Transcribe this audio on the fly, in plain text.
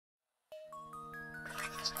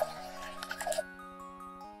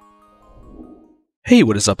Hey,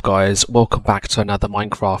 what is up guys? Welcome back to another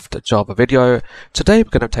Minecraft Java video. Today we're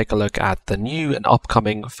going to take a look at the new and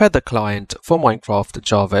upcoming Feather client for Minecraft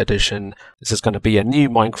Java Edition. This is going to be a new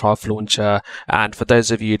Minecraft launcher, and for those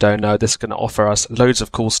of you who don't know, this is going to offer us loads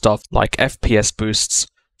of cool stuff like FPS boosts,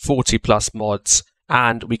 40 plus mods,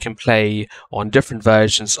 and we can play on different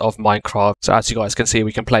versions of Minecraft. So as you guys can see,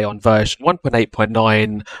 we can play on version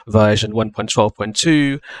 1.8.9, version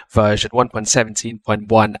 1.12.2, version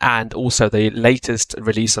 1.17.1, and also the latest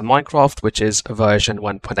release of Minecraft, which is version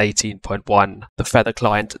 1.18.1. The Feather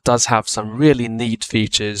client does have some really neat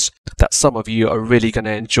features that some of you are really going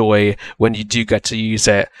to enjoy when you do get to use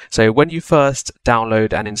it. So when you first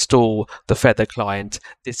download and install the Feather client,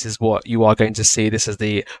 this is what you are going to see. This is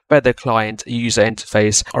the Feather client user interface.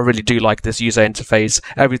 I really do like this user interface.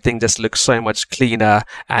 Everything just looks so much cleaner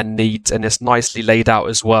and neat, and it's nicely laid out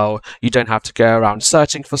as well. You don't have to go around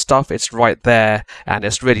searching for stuff. It's right there and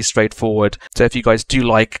it's really straightforward. So if you guys do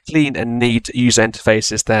like clean and neat user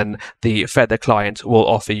interfaces, then the Feather client will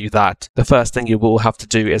offer you that. The first thing you will have to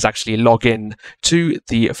do is actually log in to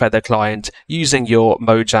the Feather client using your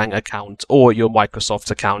Mojang account or your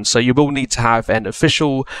Microsoft account. So you will need to have an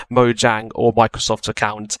official Mojang or Microsoft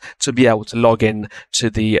account to be able to log in to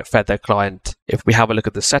the Feather client. If we have a look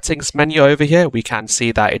at the settings menu over here, we can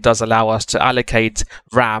see that it does allow us to allocate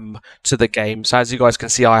RAM to the game. So as you guys can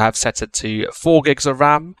see, I have set it to 4 gigs of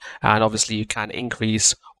RAM, and obviously you can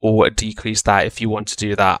increase or decrease that if you want to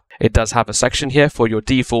do that. It does have a section here for your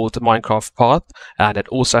default Minecraft path, and it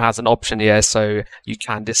also has an option here so you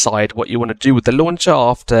can decide what you want to do with the launcher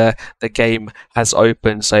after the game has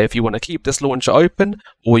opened. So if you want to keep this launcher open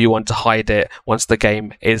or you want to hide it once the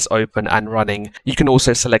game is open and running. You can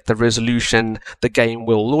also select the resolution the game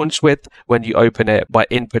will launch with when you open it by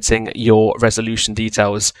inputting your resolution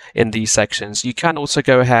details in these sections. You can also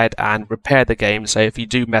go ahead and repair the game. So if you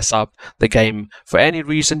do mess up the game for any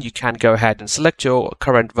reason, you can go ahead and select your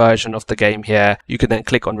current version of the game here. You can then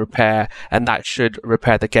click on repair, and that should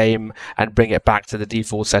repair the game and bring it back to the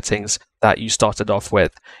default settings that you started off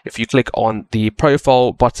with. If you click on the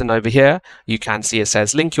profile button over here, you can see it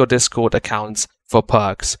says link your Discord accounts for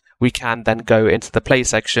perks. We can then go into the play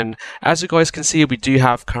section. As you guys can see, we do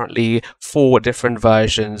have currently 4 different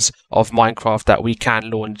versions of Minecraft that we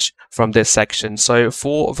can launch from this section. So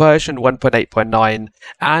for version 1.8.9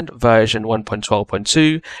 and version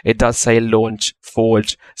 1.12.2, it does say launch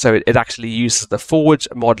Forge. So it actually uses the Forge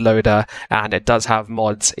mod loader, and it does have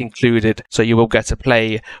mods included. So you will get to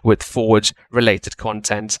play with Forge related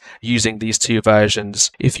content using these 2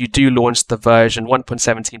 versions. If you do launch the version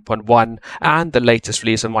 1.17.1 and the latest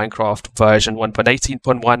release of Minecraft version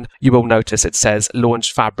 1.18.1, you will notice it says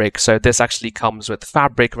launch Fabric. So this actually comes with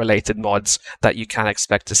Fabric related mods that you can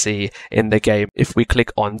expect to see in the game. If we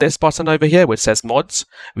click on this button over here which says mods,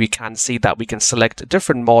 we can see that we can select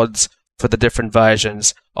different mods for the different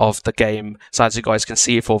versions of the game. So as you guys can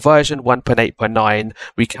see, for version 1.8.9,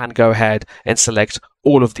 we can go ahead and select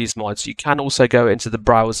all of these mods. You can also go into the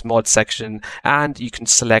browse mod section and you can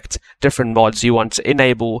select different mods you want to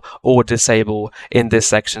enable or disable in this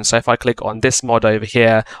section. So if I click on this mod over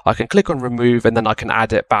here, I can click on remove and then I can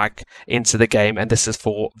add it back into the game, and this is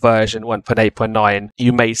for version 1.8.9.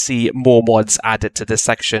 You may see more mods added to this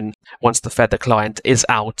section once the Feather client is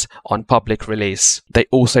out on public release. They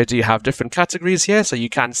also do have different categories here, so you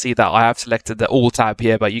can see that I have selected the all tab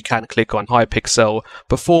here, but you can click on Hypixel,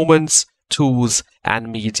 Performance, Tools,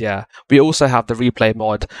 and Media. We also have the replay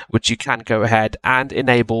mod, which you can go ahead and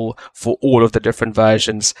enable for all of the different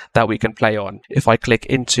versions that we can play on. If I click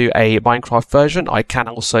into a Minecraft version, I can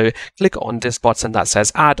also click on this button that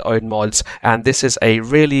says add own mods, and this is a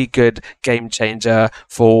really good game changer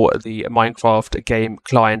for the Minecraft game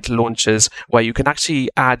client launchers, where you can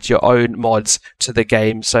actually add your own mods to the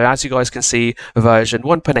game. So as you guys can see, version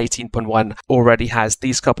 1.18.1 already has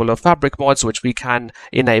these couple of Fabric mods which we can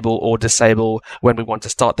enable or disable when we want to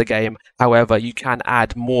start the game. However, you can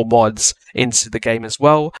add more mods into the game as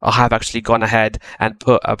well. I have actually gone ahead and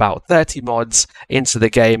put about 30 mods into the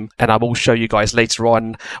game, and I will show you guys later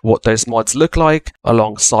on what those mods look like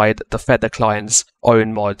alongside the Feather client's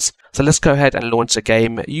own mods. So let's go ahead and launch a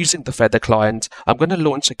game using the Feather client. I'm going to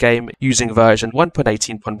launch a game using version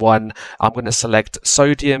 1.18.1. I'm going to select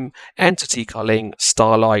Sodium, Entity Culling,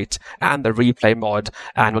 Starlight, and the Replay mod,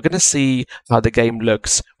 and we're going to see how the game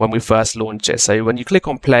looks when we first launch it. So when you click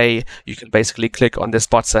on play, you can basically click on this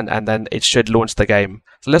button and then it should launch the game.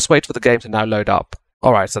 So let's wait for the game to now load up.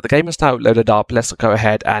 Alright, so the game is now loaded up. Let's go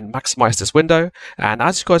ahead and maximize this window. And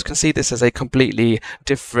as you guys can see, this is a completely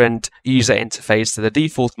different user interface to the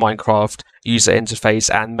default Minecraft. user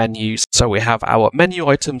interface and menus. So we have our menu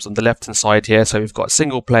items on the left hand side here. So we've got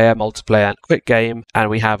single player, multiplayer and quick game, and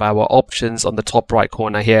we have our options on the top right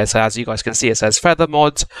corner here. So as you guys can see, it says feather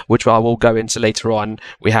mod, which I will go into later on.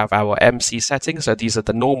 We have our MC settings. So these are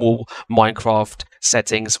the normal Minecraft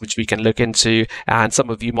settings which we can look into, and some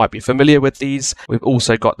of you might be familiar with these. We've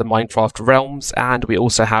also got the Minecraft realms, and we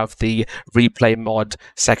also have the replay mod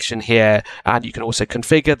section here, and you can also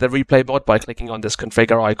configure the replay mod by clicking on this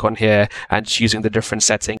configure icon here and choosing the different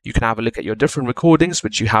settings. You can have a look at your different recordings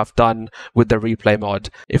which you have done with the replay mod.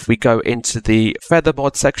 If we go into the feather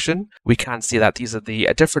mod section, we can see that these are the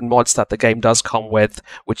different mods that the game does come with,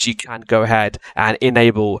 which you can go ahead and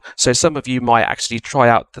enable. So some of you might actually try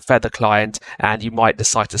out the feather client, and you might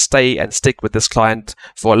decide to stay and stick with this client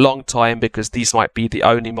for a long time because these might be the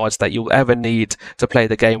only mods that you'll ever need to play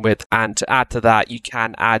the game with. And to add to that, you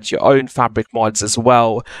can add your own fabric mods as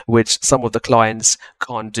well, which some of the clients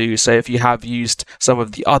can't do. So if you have used some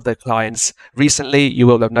of the other clients recently, you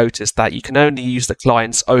will have noticed that you can only use the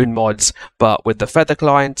client's own mods, but with the feather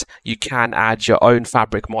client you can add your own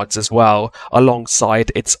fabric mods as well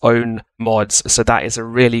alongside its own mods. So that is a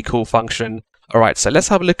really cool function. Alright, so let's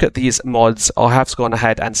have a look at these mods. I have gone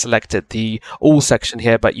ahead and selected the all section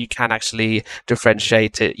here, but you can actually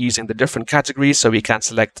differentiate it using the different categories. So we can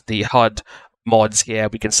select the HUD mods here,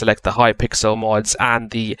 we can select the Hypixel mods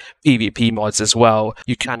and the PvP mods as well.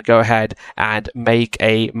 You can go ahead and make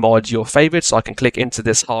a mod your favorite. So I can click into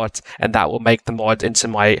this heart and that will make the mod into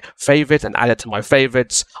my favorite and add it to my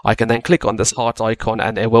favorites. I can then click on this heart icon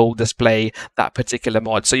and it will display that particular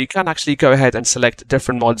mod. So you can actually go ahead and select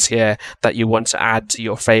different mods here that you want to add to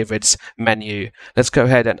your favorites menu. Let's go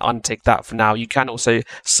ahead and untick that for now. You can also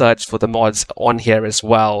search for the mods on here as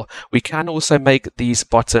well. We can also make these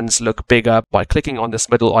buttons look bigger by clicking on this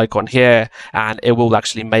middle icon here, and it will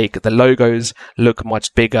actually make the logos look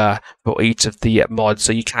much bigger for each of the mods,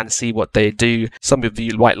 so you can see what they do. Some of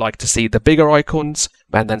you might like to see the bigger icons,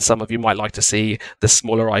 and then some of you might like to see the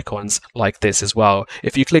smaller icons like this as well.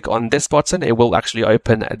 If you click on this button, it will actually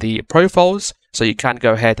open the profiles. So you can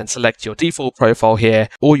go ahead and select your default profile here,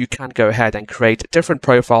 or you can go ahead and create different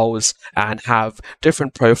profiles and have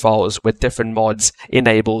different profiles with different mods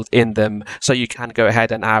enabled in them. So you can go ahead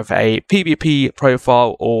and have a PvP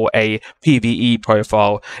profile or a PVE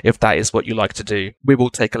profile if that is what you like to do. We will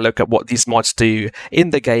take a look at what these mods do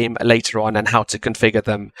in the game later on and how to configure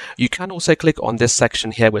them. You can also click on this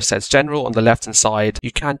section here which says general on the left hand side.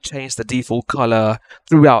 You can change the default color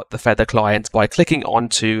throughout the feather client by clicking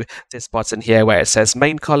onto this button here where it says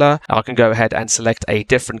main color. I can go ahead and select a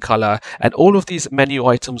different color, and all of these menu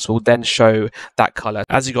items will then show that color.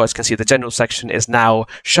 As you guys can see, the general section is now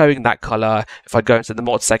showing that color. If I go into the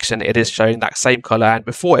mod section, it is showing that same color, and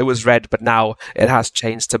before it was red, but now it has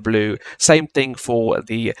changed to blue. Same thing for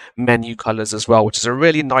the menu colors as well, which is a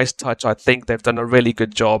really nice touch. I think they've done a really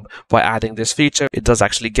good job by adding this feature. It does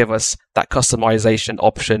actually give us that customization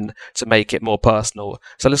option to make it more personal.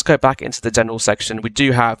 So let's go back into the general section. We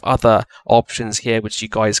do have other options here which you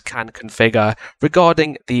guys can configure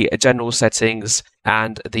regarding the general settings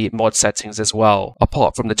and the mod settings as well.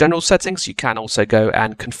 Apart from the general settings, you can also go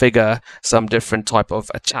and configure some different type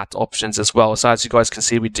of chat options as well. So as you guys can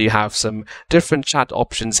see, we do have some different chat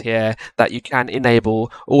options here that you can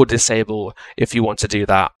enable or disable if you want to do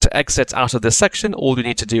that. To exit out of this section, all you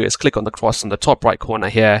need to do is click on the cross on the top right corner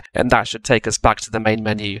here, and that should take us back to the main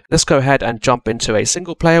menu. Let's go ahead and jump into a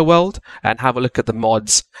single player world and have a look at the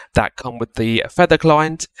mods that come with the feather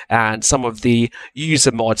client and some of the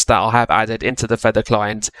user mods that I have added into the feather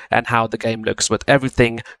client and how the game looks with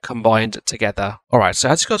everything combined together. Alright, so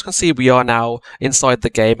as you guys can see, we are now inside the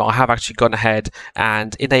game. I have actually gone ahead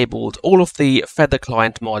and enabled all of the feather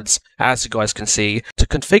client mods. As you guys can see, to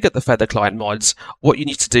configure the feather client mods, what you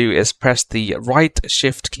need to do is press the right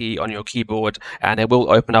shift key on your keyboard and it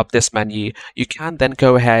will open up this menu. You can then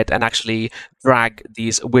go ahead and actually drag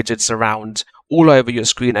these widgets around all over your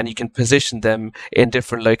screen, and you can position them in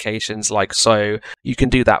different locations like so. You can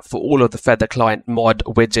do that for all of the feather client mod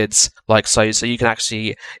widgets like so. So you can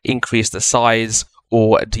actually increase the size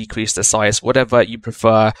or decrease the size, whatever you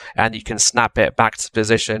prefer, and you can snap it back to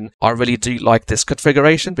position. I really do like this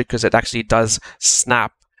configuration because it actually does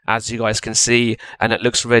snap, as you guys can see, and it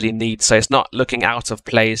looks really neat. So it's not looking out of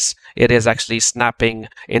place, it is actually snapping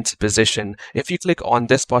into position. If you click on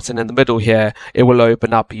this button in the middle here, it will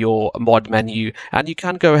open up your mod menu and you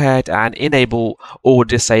can go ahead and enable or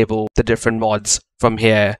disable the different mods from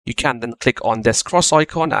here, you can then click on this cross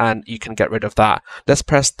icon and you can get rid of that. Let's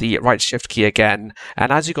press the right shift key again.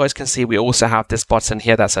 And as you guys can see, we also have this button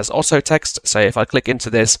here that says auto text. So if I click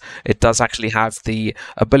into this, it does actually have the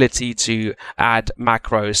ability to add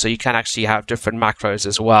macros. So you can actually have different macros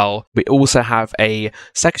as well. We also have a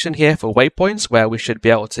section here for waypoints where we should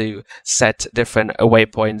be able to set different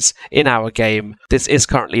waypoints in our game. This is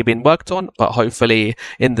currently being worked on, but hopefully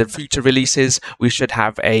in the future releases, we should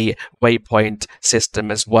have a waypoint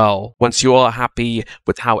system as well. Once you are happy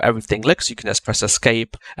with how everything looks, you can just press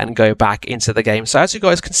escape and go back into the game. So as you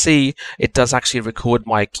guys can see, it does actually record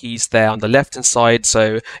my keys there on the left hand side.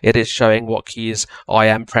 So it is showing what keys I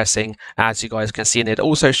am pressing, as you guys can see, and it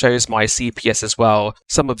also shows my CPS as well.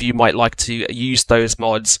 Some of you might like to use those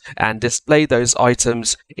mods and display those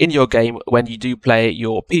items in your game when you do play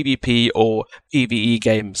your PvP or PVE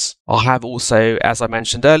games. I have also, as I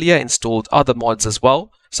mentioned earlier, installed other mods as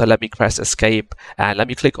well. So let me press escape and let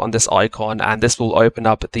me click on this icon, and this will open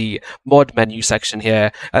up the mod menu section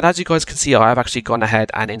here. And as you guys can see, I have actually gone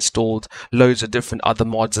ahead and installed loads of different other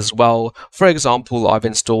mods as well. For example, I've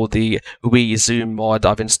installed the Wii Zoom mod,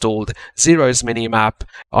 I've installed Zero's minimap,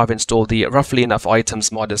 I've installed the Roughly Enough Items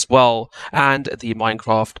mod as well, and the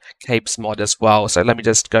Minecraft Capes mod as well. So let me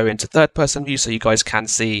just go into third person view so you guys can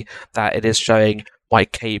see that it is showing my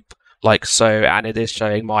cape like so, and it is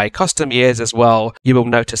showing my custom ears as well. You will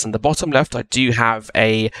notice in the bottom left I do have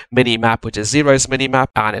a mini map, which is Zero's mini map,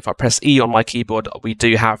 and if I press E on my keyboard, we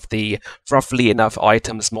do have the Roughly Enough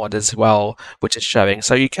Items mod as well, which is showing.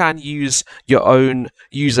 So you can use your own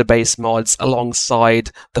user-based mods alongside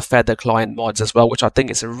the Feather client mods as well, which I think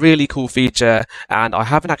is a really cool feature, and I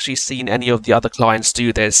haven't actually seen any of the other clients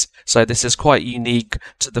do this. So this is quite unique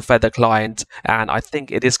to the Feather client, and I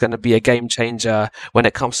think it is going to be a game changer when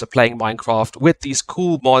it comes to playing Minecraft with these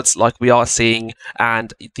cool mods like we are seeing,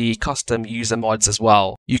 and the custom user mods as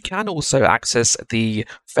well. You can also access the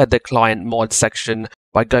Feather client mod section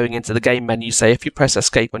by going into the game menu. Say if you press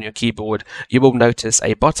escape on your keyboard, you will notice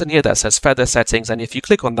a button here that says Feather settings, and if you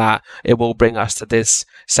click on that, it will bring us to this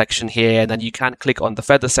section here, and then you can click on the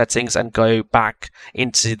Feather settings and go back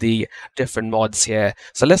into the different mods here.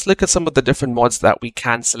 So let's look at some of the different mods that we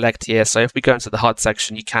can select here. So if we go into the HUD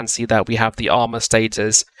section, you can see that we have the armor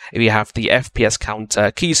status, we have the FPS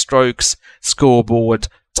counter, keystrokes, scoreboard,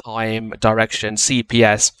 time, direction,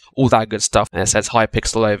 CPS, all that good stuff. And it says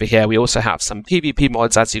Hypixel over here. We also have some PvP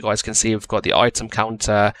mods, as you guys can see. We've got the item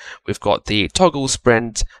counter, we've got the toggle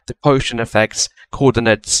sprint, the potion effects,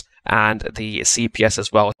 coordinates, and the CPS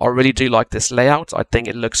as well. I really do like this layout. I think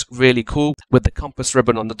it looks really cool with the compass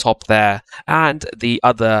ribbon on the top there, and the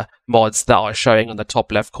other mods that are showing on the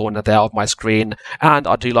top left corner there of my screen. And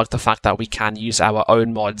I do like the fact that we can use our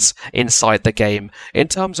own mods inside the game. In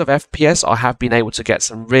terms of FPS, I have been able to get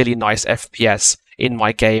some really nice FPS in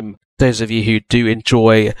my game. Those of you who do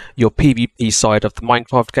enjoy your PvP side of the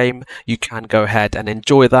Minecraft game, you can go ahead and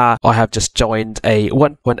enjoy that. I have just joined a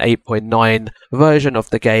 1.8.9 version of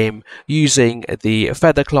the game using the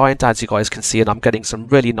Feather client, as you guys can see, and I'm getting some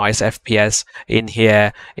really nice FPS in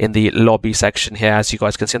here in the lobby section here. As you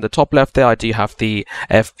guys can see on the top left there, I do have the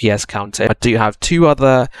FPS counter. I do have two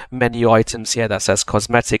other menu items here that says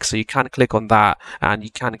cosmetics, so you can click on that and you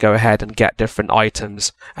can go ahead and get different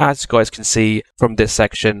items, as you guys can see from this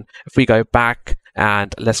section. If we go back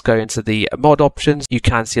and let's go into the mod options, you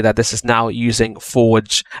can see that this is now using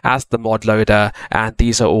Forge as the mod loader, and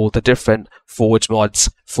these are all the different Forge mods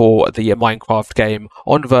for the Minecraft game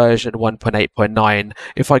on version 1.8.9.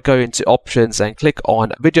 If I go into options and click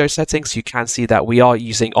on video settings, you can see that we are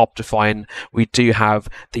using Optifine. We do have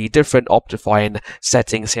the different Optifine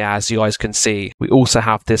settings here, as you guys can see. We also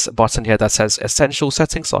have this button here that says essential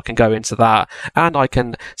settings, so I can go into that and I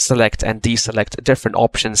can select and deselect different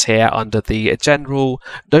options here under the general,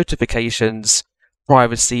 notifications,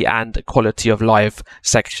 privacy and quality of life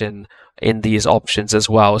section in these options as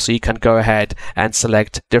well. So you can go ahead and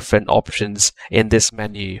select different options in this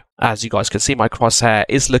menu. As you guys can see, my crosshair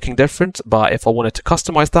is looking different, but if I wanted to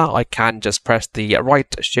customize that, I can just press the right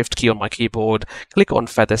shift key on my keyboard, click on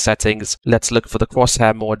feather settings. Let's look for the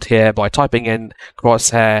crosshair mod here by typing in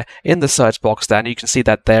crosshair in the search box there, and you can see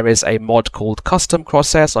that there is a mod called custom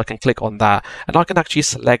crosshair, so I can click on that and I can actually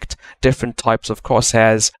select different types of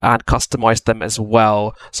crosshairs and customize them as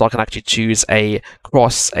well. So I can actually choose a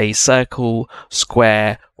cross, a circle,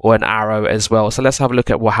 square, or an arrow as well. So let's have a look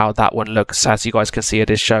at how that one looks. As you guys can see, it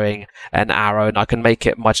is showing an arrow, and I can make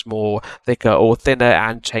it much more thicker or thinner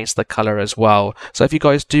and change the color as well. So if you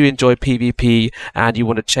guys do enjoy PvP and you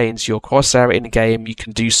want to change your crosshair in game, you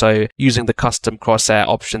can do so using the custom crosshair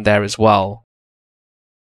option there as well.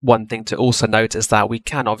 One thing to also note is that we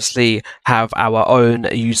can obviously have our own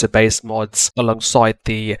user-based mods alongside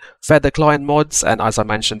the Feather client mods, and as I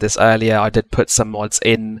mentioned this earlier, I did put some mods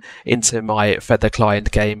into my Feather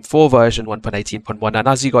client game for version 1.18.1, and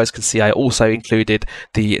as you guys can see, I also included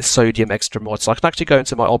the Sodium Extra mod. So I can actually go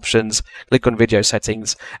into my options, click on video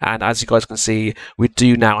settings, and as you guys can see, we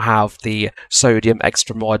do now have the Sodium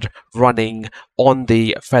Extra mod running on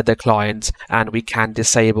the Feather client, and we can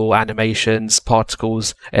disable animations,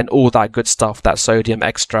 particles, and all that good stuff that Sodium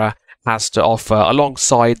Extra has to offer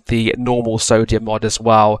alongside the normal Sodium mod as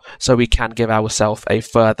well, so we can give ourselves a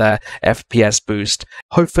further FPS boost.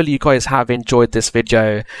 Hopefully you guys have enjoyed this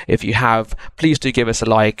video. If you have, please do give us a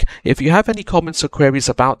like. If you have any comments or queries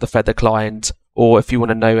about the Feather client, or if you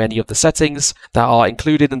want to know any of the settings that are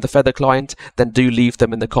included in the Feather client, then do leave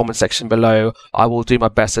them in the comment section below. I will do my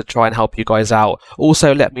best to try and help you guys out.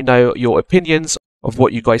 Also, let me know your opinions of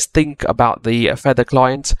what you guys think about the Feather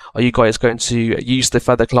client. Are you guys going to use the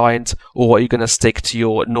Feather client, or are you going to stick to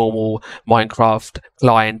your normal Minecraft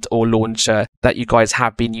client or launcher that you guys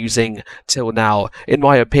have been using till now? In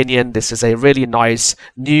my opinion, this is a really nice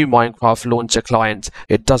new Minecraft launcher client.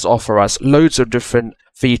 It does offer us loads of different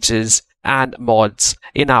features and mods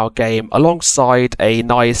in our game, alongside a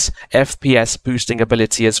nice FPS boosting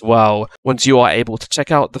ability as well. Once you are able to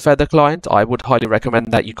check out the Feather client, I would highly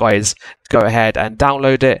recommend that you guys go ahead and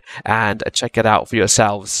download it and check it out for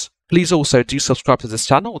yourselves. Please also do subscribe to this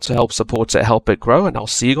channel to help support it, help it grow, and I'll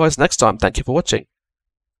see you guys next time. Thank you for watching.